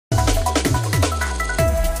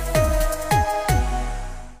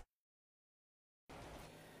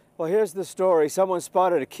Well, here's the story. Someone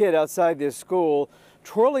spotted a kid outside their school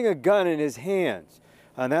twirling a gun in his hands.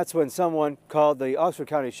 And that's when someone called the Oxford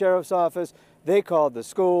County Sheriff's Office. They called the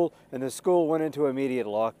school, and the school went into immediate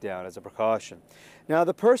lockdown as a precaution. Now,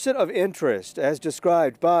 the person of interest, as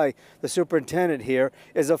described by the superintendent here,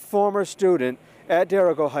 is a former student at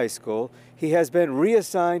Dirigo High School. He has been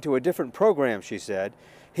reassigned to a different program, she said.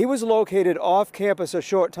 He was located off campus a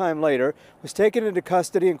short time later, was taken into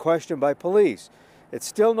custody and questioned by police. It's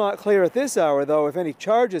still not clear at this hour, though, if any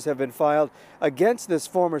charges have been filed against this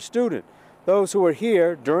former student. Those who were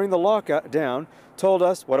here during the lockdown told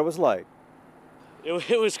us what it was like.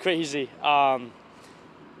 It was crazy.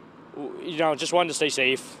 Just wanted to stay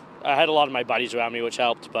safe. I had a lot of my buddies around me, which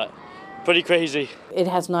helped, but pretty crazy. It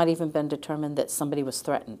has not even been determined that somebody was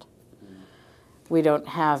threatened. We don't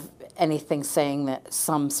have anything saying that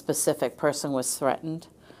some specific person was threatened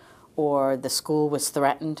or the school was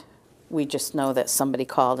threatened. We just know that somebody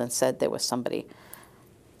called and said there was somebody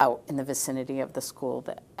out in the vicinity of the school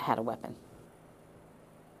that had a weapon.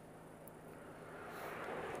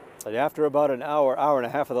 And after about an hour and a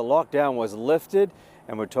half of the lockdown was lifted,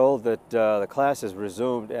 and we're told that the classes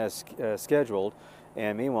resumed as scheduled.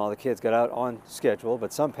 And meanwhile, the kids got out on schedule,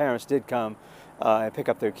 but some parents did come and pick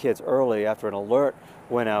up their kids early after an alert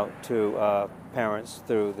went out to parents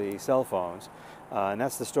through the cell phones. And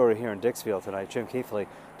that's the story here in Dixfield tonight. Jim Keithley,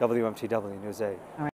 WMTW News 8.